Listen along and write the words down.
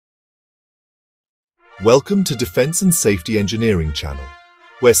Welcome to Defense and Safety Engineering channel,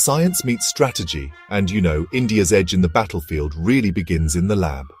 where science meets strategy and, India's edge in the battlefield really begins in the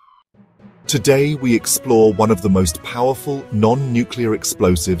lab. Today we explore one of the most powerful non-nuclear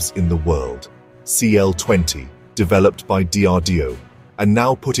explosives in the world, CL-20, developed by DRDO, and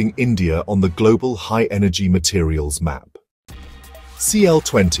now putting India on the global high-energy materials map.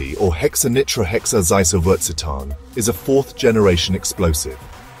 CL-20, or hexanitrohexazisovursitane, is a fourth-generation explosive.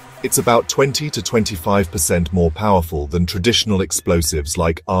 It's about 20 to 25% more powerful than traditional explosives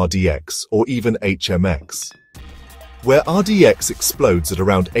like RDX or even HMX. Where RDX explodes at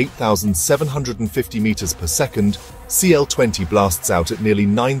around 8,750 meters per second, CL-20 blasts out at nearly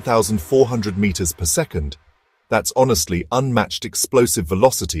 9,400 meters per second. That's honestly unmatched explosive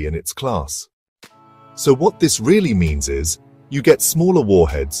velocity in its class. So what this really means is, you get smaller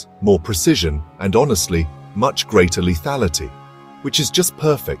warheads, more precision, and honestly, much greater lethality, which is just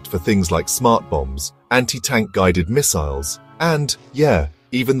perfect for things like smart bombs, anti-tank guided missiles, and,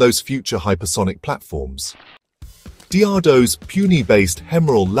 even those future hypersonic platforms. DRDO's Pune-based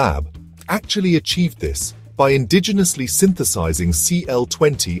Hemeral lab actually achieved this by indigenously synthesizing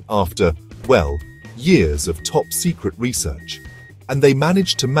CL-20 after, years of top-secret research. And they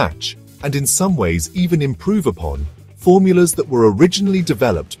managed to match, and in some ways even improve upon, formulas that were originally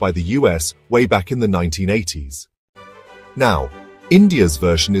developed by the US way back in the 1980s. Now, India's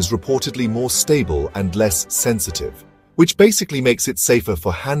version is reportedly more stable and less sensitive, which basically makes it safer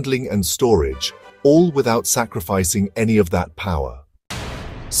for handling and storage, all without sacrificing any of that power.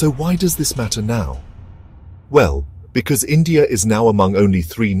 So why does this matter now? Well, because India is now among only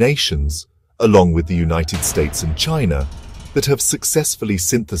 3 nations, along with the United States and China, that have successfully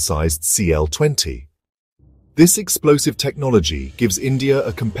synthesized CL-20. This explosive technology gives India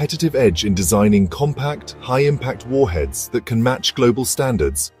a competitive edge in designing compact, high-impact warheads that can match global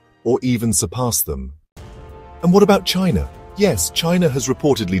standards, or even surpass them. And what about China? Yes, China has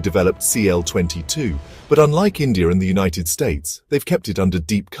reportedly developed CL-20 too, but unlike India and the United States, they've kept it under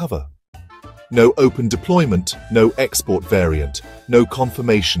deep cover. No open deployment, no export variant, no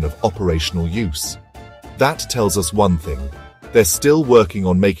confirmation of operational use. That tells us one thing. They're still working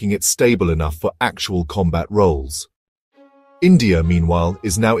on making it stable enough for actual combat roles. India, meanwhile,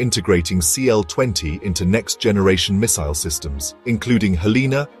 is now integrating CL-20 into next-generation missile systems, including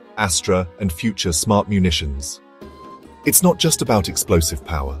Helena, Astra, and future smart munitions. It's not just about explosive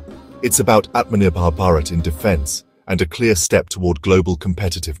power. It's about Atmanirbhar Bharat in defense and a clear step toward global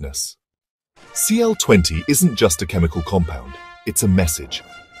competitiveness. CL-20 isn't just a chemical compound. It's a message.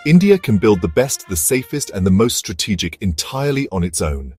 India can build the best, the safest, and the most strategic entirely on its own.